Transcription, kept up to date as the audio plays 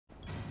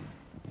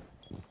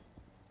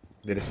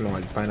Did it smell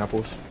like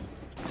pineapples?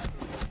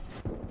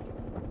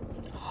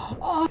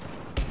 Oh.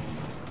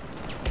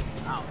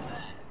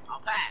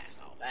 I'll pass.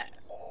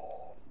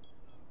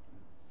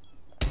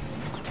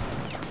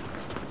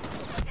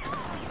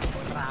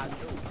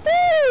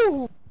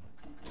 Woo!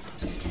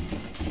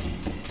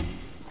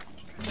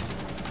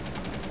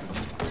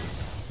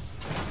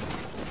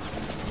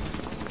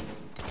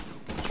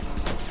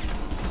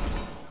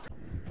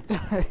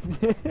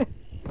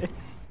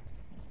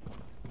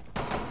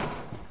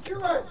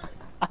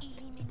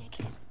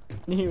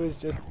 He was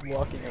just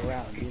walking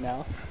around, you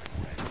know?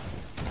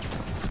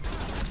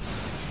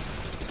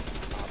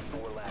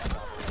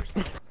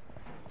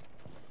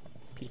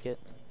 Peek it.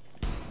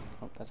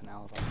 Oh, that's an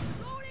alibi.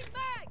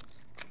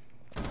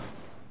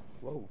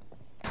 Whoa.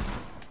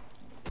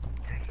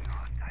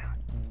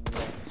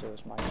 Yeah, so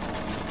it's my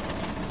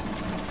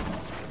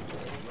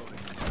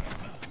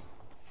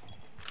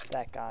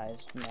That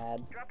guy's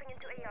mad. Dropping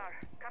into AR.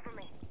 Cover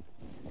me.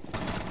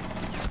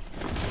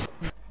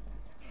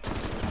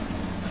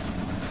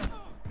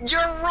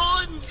 Your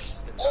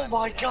runs! Oh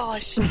my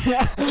gosh! You're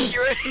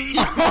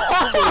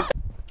almost.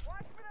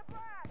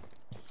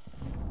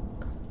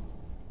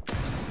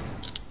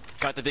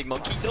 Got the big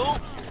monkey? No!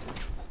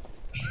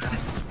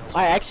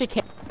 I actually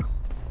can't.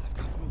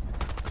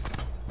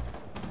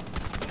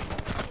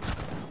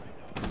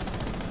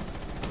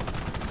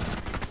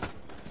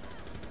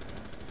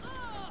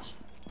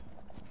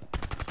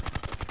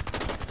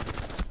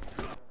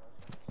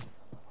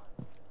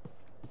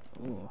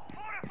 Ooh.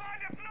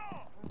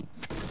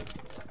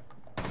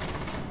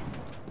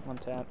 One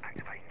tap.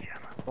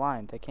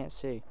 Blind, they can't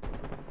see.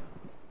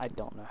 I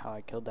don't know how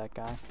I killed that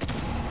guy.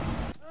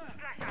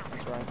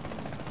 That's right.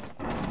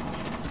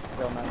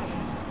 Real nice.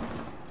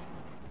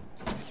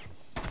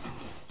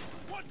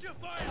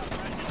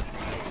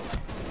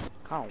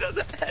 How?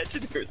 Doesn't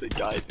imagine there's a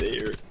guy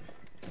there.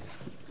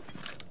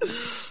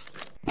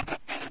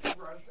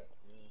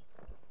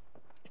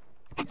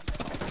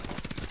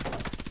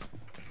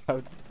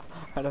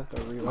 I'd have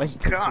to rewind.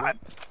 God!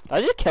 Did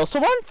I just kill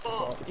someone?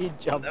 Oh, He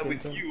jumped that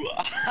was into him. you.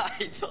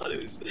 I thought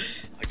it was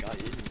a guy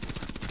in.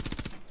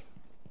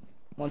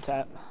 One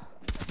tap.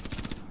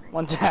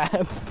 One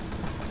tap.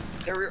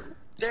 There is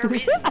no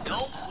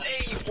way.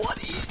 What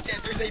is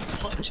that? There's a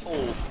punch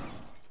hole.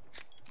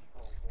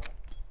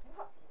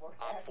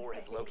 Op 4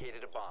 has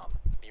located a bomb.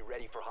 Be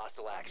ready for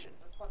hostile action.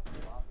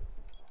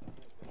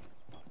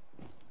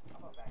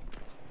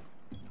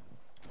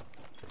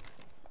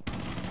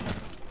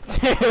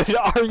 Dude,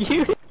 are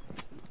you?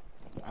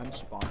 I'm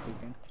spawn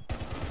peeking.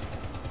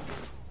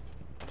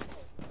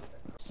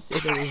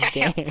 Sick of this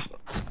game.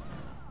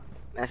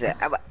 That's it.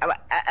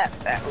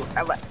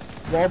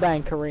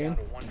 Wallbang, Kareem. Down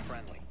to one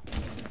friendly.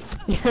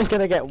 You're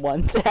gonna get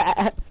one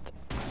tapped.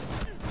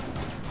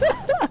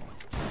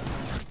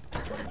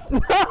 No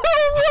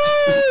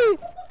way!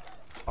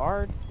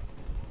 Hard.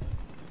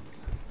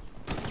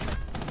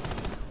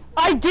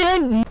 I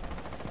didn't!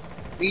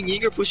 Me and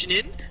Ying are pushing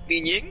in. Me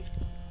and Ying.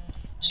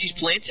 She's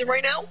planting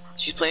right now.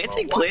 She's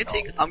planting,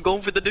 planting. I'm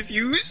going for the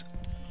defuse.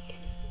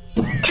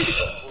 Avoid a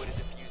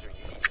diffuser.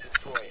 You need to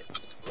destroy it.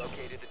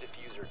 Located the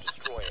diffuser.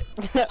 Destroy it.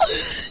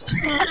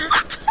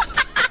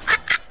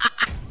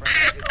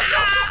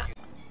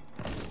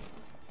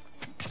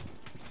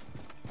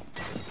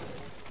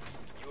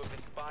 You have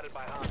been spotted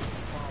by hostiles.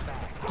 Fall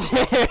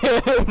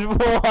back. Dude,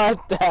 what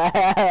the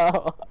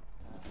hell?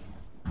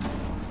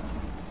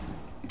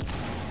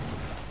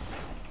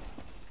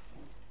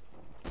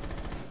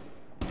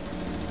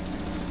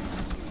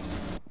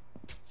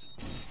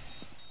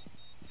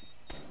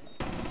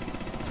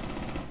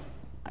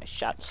 I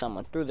shot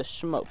someone through the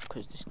smoke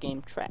because this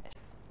game trash.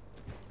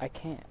 I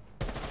can't.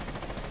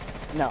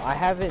 No, I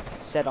have it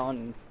set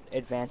on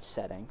advanced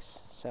settings,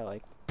 so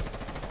like.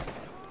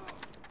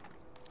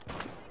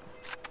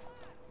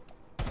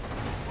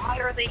 Why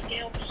are they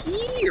down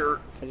here?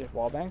 I just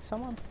wallbang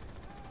someone?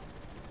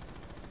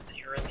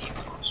 You're in the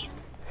imposter.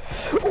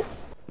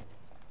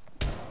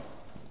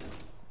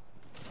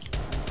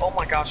 Oh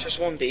my gosh, there's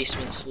one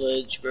basement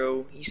sledge,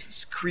 bro. He's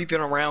just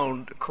creeping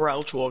around,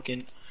 crouch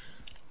walking.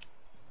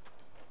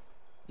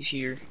 He's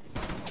here.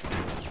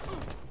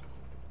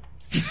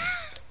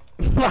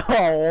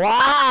 Oh,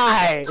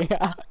 why?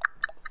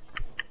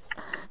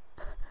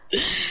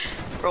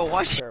 Bro,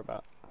 watch Care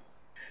about.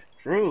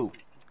 True.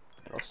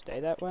 It'll stay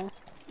that way.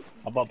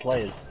 How about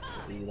players?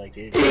 Do you like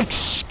it?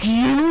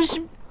 Excuse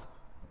me?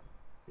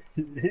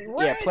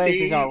 Yeah,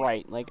 players is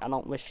alright. Like, I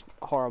don't wish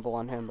horrible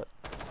on him, but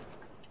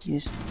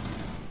Yes.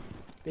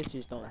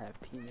 bitches don't have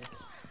penis.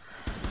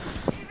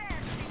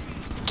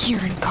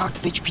 Kieran cock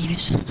bitch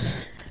penis.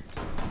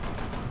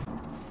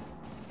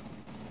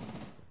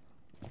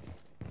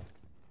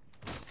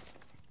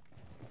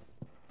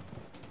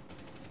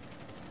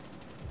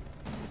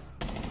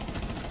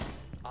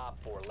 Op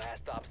 4,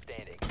 last stop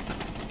standing.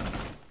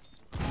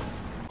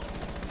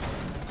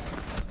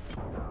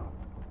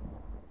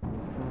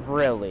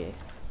 Really?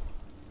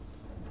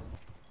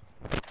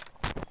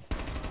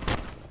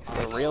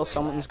 For real,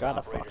 someone's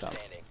gotta fuck up.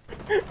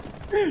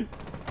 Standing.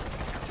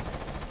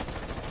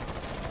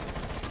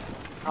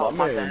 Oh,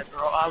 my man. bad,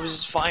 bro. I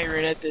was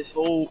firing at this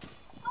whole.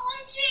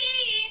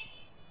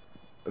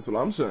 That's what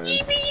I'm saying.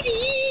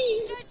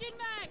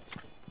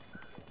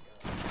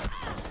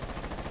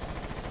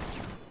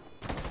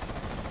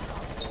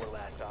 Four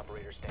last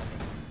operator standing.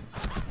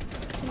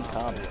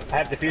 Come. I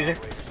have diffuser.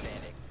 Operator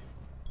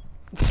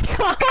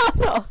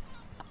standing.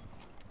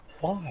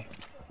 Why?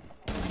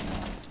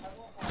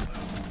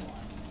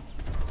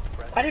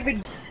 I didn't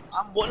even.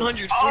 I'm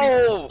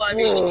 145 Oh!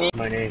 HP.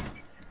 My name.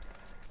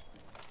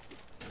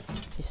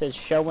 He says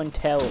show and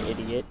tell,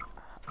 idiot.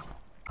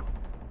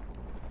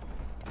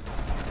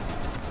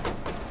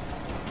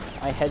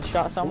 I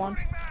headshot someone?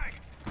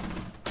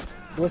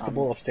 What's the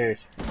ball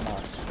upstairs?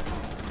 Nice.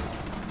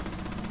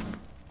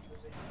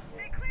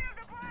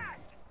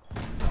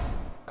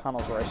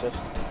 Connell's racist.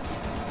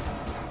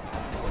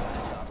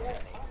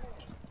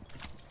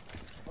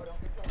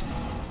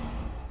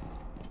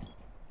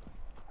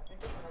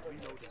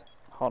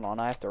 Hold on,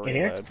 I have to In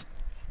here? reload.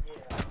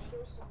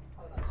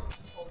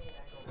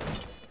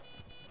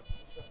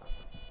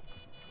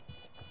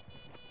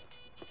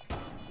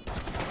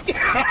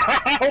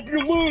 I hope you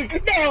lose!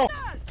 No!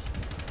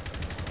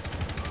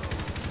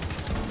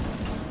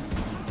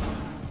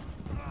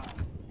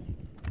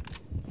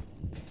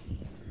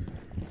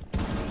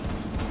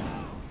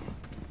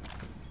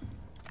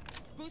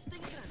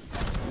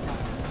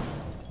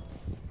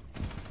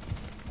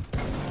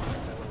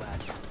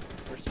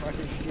 We're smart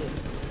as shit.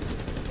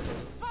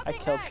 I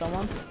killed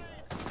someone.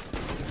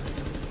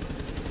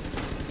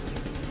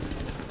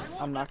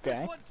 I'm not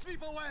gay.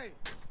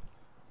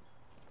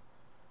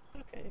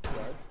 Okay,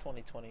 guards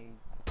 2020.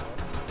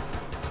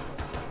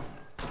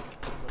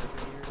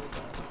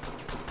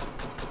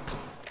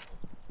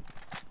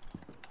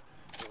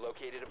 You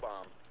located a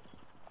bomb.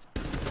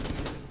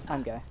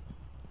 I'm gay.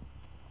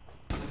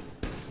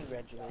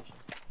 Congratulations.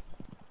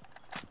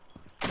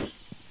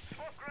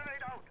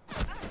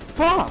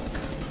 Fuck!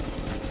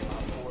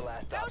 Four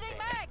last stop standing.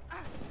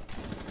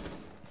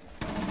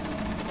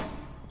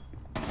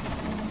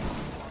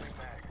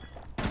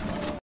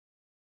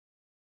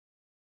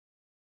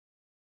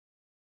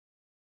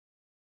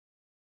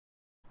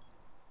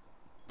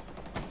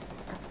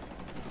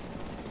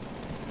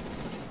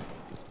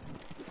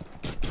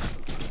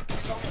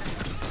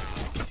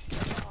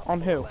 On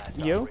who? Last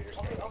You? operator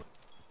standing.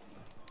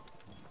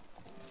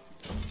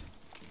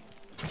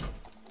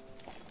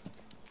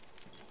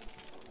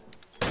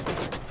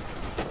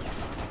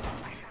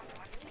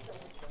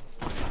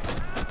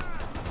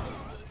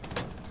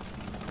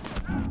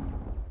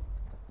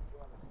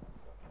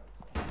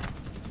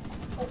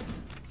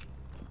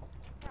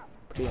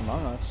 Pretty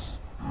Among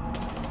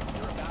Us.